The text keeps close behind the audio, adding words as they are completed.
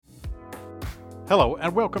Hello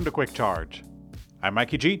and welcome to Quick Charge. I'm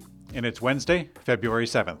Mikey G, and it's Wednesday, February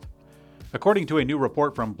 7th. According to a new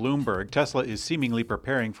report from Bloomberg, Tesla is seemingly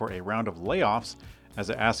preparing for a round of layoffs as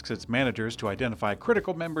it asks its managers to identify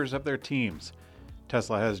critical members of their teams.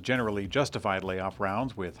 Tesla has generally justified layoff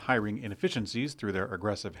rounds with hiring inefficiencies through their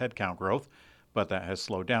aggressive headcount growth, but that has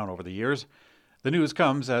slowed down over the years. The news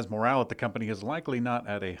comes as morale at the company is likely not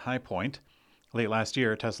at a high point. Late last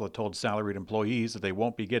year, Tesla told salaried employees that they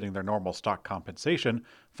won't be getting their normal stock compensation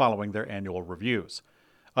following their annual reviews.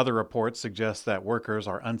 Other reports suggest that workers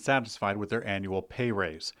are unsatisfied with their annual pay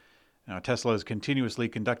raise. Now, Tesla is continuously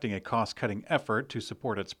conducting a cost-cutting effort to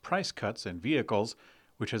support its price cuts in vehicles,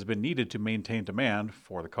 which has been needed to maintain demand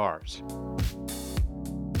for the cars.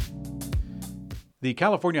 The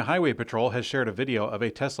California Highway Patrol has shared a video of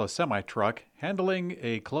a Tesla semi-truck handling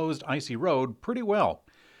a closed icy road pretty well.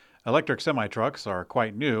 Electric semi-trucks are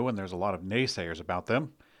quite new, and there's a lot of naysayers about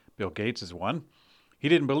them. Bill Gates is one. He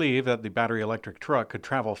didn't believe that the battery electric truck could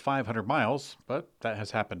travel 500 miles, but that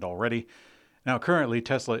has happened already. Now, currently,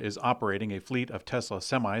 Tesla is operating a fleet of Tesla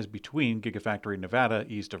semis between Gigafactory Nevada,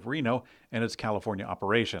 east of Reno, and its California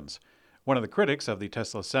operations. One of the critics of the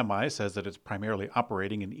Tesla Semi says that it's primarily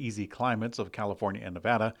operating in easy climates of California and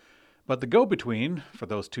Nevada, but the go-between for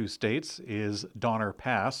those two states is Donner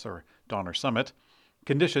Pass, or Donner Summit.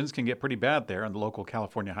 Conditions can get pretty bad there, and the local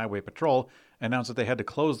California Highway Patrol announced that they had to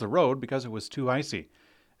close the road because it was too icy.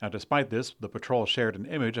 Now, despite this, the patrol shared an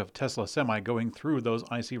image of Tesla Semi going through those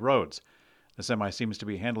icy roads. The Semi seems to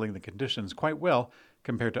be handling the conditions quite well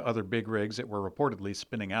compared to other big rigs that were reportedly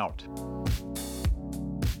spinning out.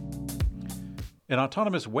 An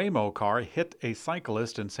autonomous Waymo car hit a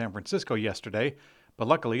cyclist in San Francisco yesterday, but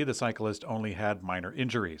luckily the cyclist only had minor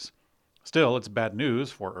injuries. Still, it's bad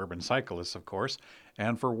news for urban cyclists, of course,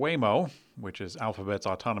 and for Waymo, which is Alphabet's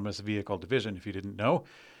autonomous vehicle division, if you didn't know.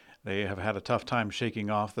 They have had a tough time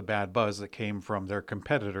shaking off the bad buzz that came from their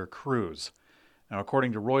competitor Cruise. Now,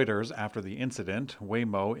 according to Reuters, after the incident,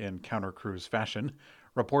 Waymo, in counter-Cruise fashion,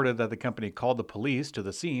 reported that the company called the police to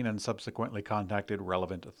the scene and subsequently contacted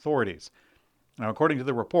relevant authorities. Now, according to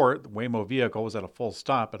the report, the Waymo vehicle was at a full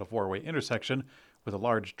stop at a four-way intersection with a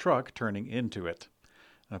large truck turning into it.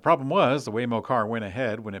 The problem was the Waymo car went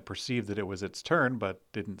ahead when it perceived that it was its turn, but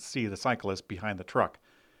didn't see the cyclist behind the truck.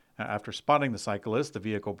 After spotting the cyclist, the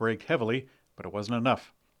vehicle braked heavily, but it wasn't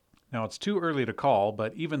enough. Now, it's too early to call,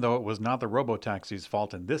 but even though it was not the robotaxi's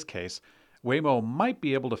fault in this case, Waymo might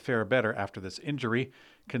be able to fare better after this injury,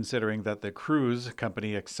 considering that the Cruise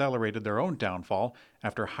company accelerated their own downfall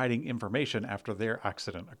after hiding information after their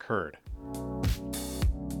accident occurred.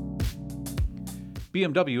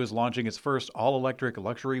 BMW is launching its first all-electric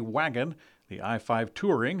luxury wagon, the i5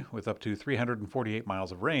 Touring, with up to 348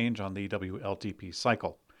 miles of range on the WLTP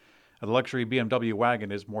cycle. The luxury BMW wagon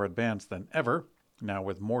is more advanced than ever, now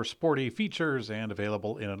with more sporty features and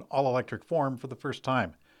available in an all-electric form for the first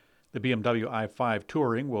time. The BMW i5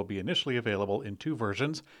 Touring will be initially available in two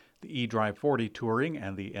versions, the eDrive 40 Touring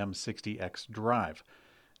and the M60X Drive.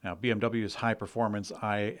 Now, BMW's high-performance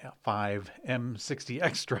i5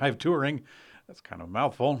 M60X Drive Touring, that's kind of a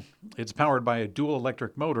mouthful. It's powered by a dual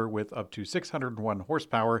electric motor with up to 601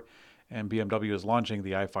 horsepower, and BMW is launching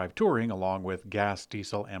the i5 Touring along with gas,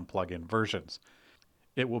 diesel, and plug-in versions.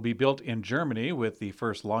 It will be built in Germany with the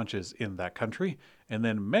first launches in that country, and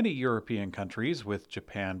then many European countries with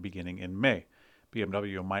Japan beginning in May.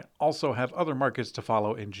 BMW might also have other markets to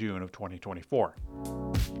follow in June of 2024.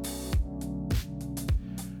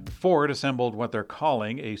 Ford assembled what they're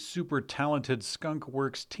calling a super talented Skunk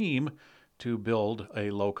Works team to build a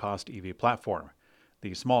low-cost EV platform.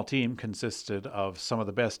 The small team consisted of some of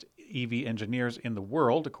the best EV engineers in the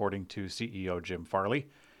world, according to CEO Jim Farley.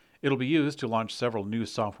 It'll be used to launch several new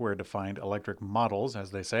software-defined electric models, as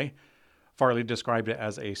they say. Farley described it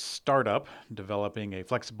as a startup, developing a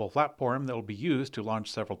flexible platform that will be used to launch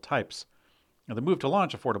several types. Now, the move to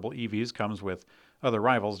launch affordable EVs comes with other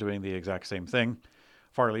rivals doing the exact same thing.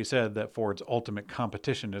 Farley said that Ford's ultimate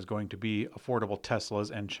competition is going to be affordable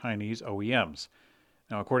Teslas and Chinese OEMs.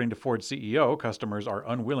 Now, according to Ford's CEO, customers are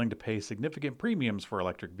unwilling to pay significant premiums for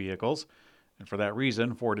electric vehicles, and for that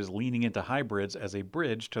reason, Ford is leaning into hybrids as a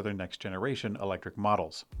bridge to their next-generation electric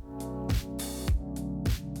models.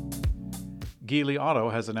 Geely Auto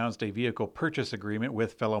has announced a vehicle purchase agreement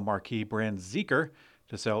with fellow marquee brand Zeekr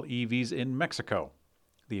to sell EVs in Mexico.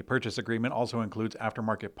 The purchase agreement also includes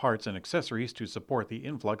aftermarket parts and accessories to support the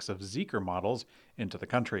influx of Zeekr models into the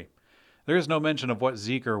country. There is no mention of what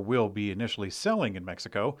Zeekr will be initially selling in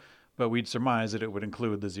Mexico, but we'd surmise that it would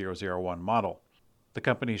include the 001 model. The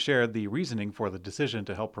company shared the reasoning for the decision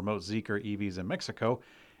to help promote Zeekr EVs in Mexico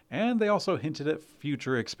and they also hinted at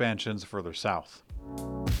future expansions further south.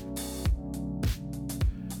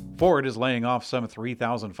 Ford is laying off some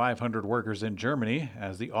 3,500 workers in Germany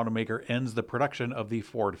as the automaker ends the production of the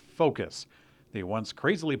Ford Focus, the once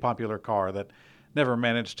crazily popular car that never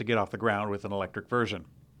managed to get off the ground with an electric version.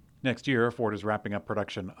 Next year, Ford is wrapping up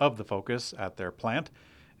production of the Focus at their plant,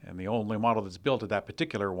 and the only model that's built at that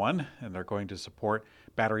particular one, and they're going to support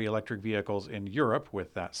battery electric vehicles in Europe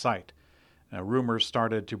with that site. Now, rumors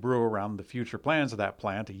started to brew around the future plans of that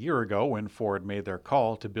plant a year ago when Ford made their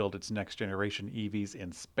call to build its next-generation EVs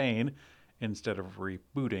in Spain instead of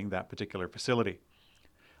rebooting that particular facility.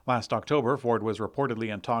 Last October, Ford was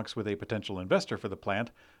reportedly in talks with a potential investor for the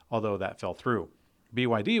plant, although that fell through.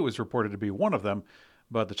 BYD was reported to be one of them,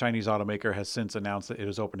 but the Chinese automaker has since announced that it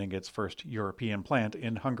is opening its first European plant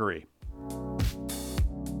in Hungary.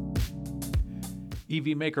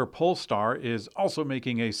 EV maker Polestar is also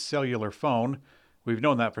making a cellular phone. We've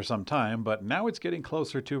known that for some time, but now it's getting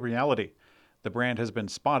closer to reality. The brand has been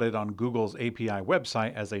spotted on Google's API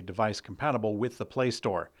website as a device compatible with the Play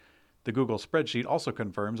Store. The Google spreadsheet also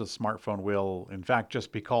confirms a smartphone will, in fact,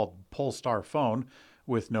 just be called Polestar Phone,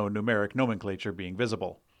 with no numeric nomenclature being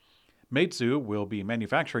visible. Meizu will be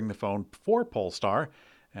manufacturing the phone for Polestar,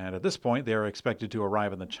 and at this point they are expected to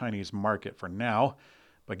arrive in the Chinese market for now.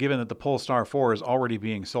 But given that the Polestar 4 is already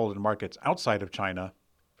being sold in markets outside of China,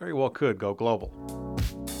 very well could go global.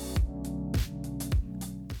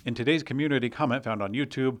 In today's community comment found on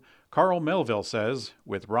YouTube, Carl Melville says,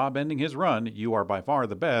 "With Rob ending his run, you are by far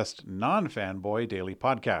the best non-fanboy daily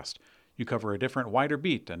podcast. You cover a different, wider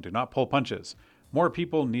beat and do not pull punches. More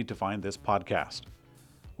people need to find this podcast."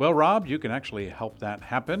 Well, Rob, you can actually help that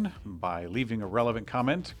happen by leaving a relevant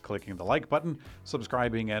comment, clicking the like button,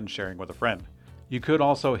 subscribing, and sharing with a friend. You could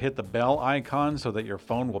also hit the bell icon so that your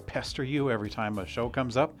phone will pester you every time a show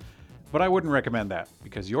comes up, but I wouldn't recommend that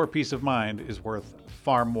because your peace of mind is worth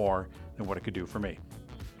far more than what it could do for me.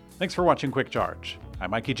 Thanks for watching Quick Charge.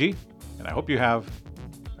 I'm Mikey G, and I hope you have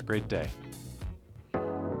a great day.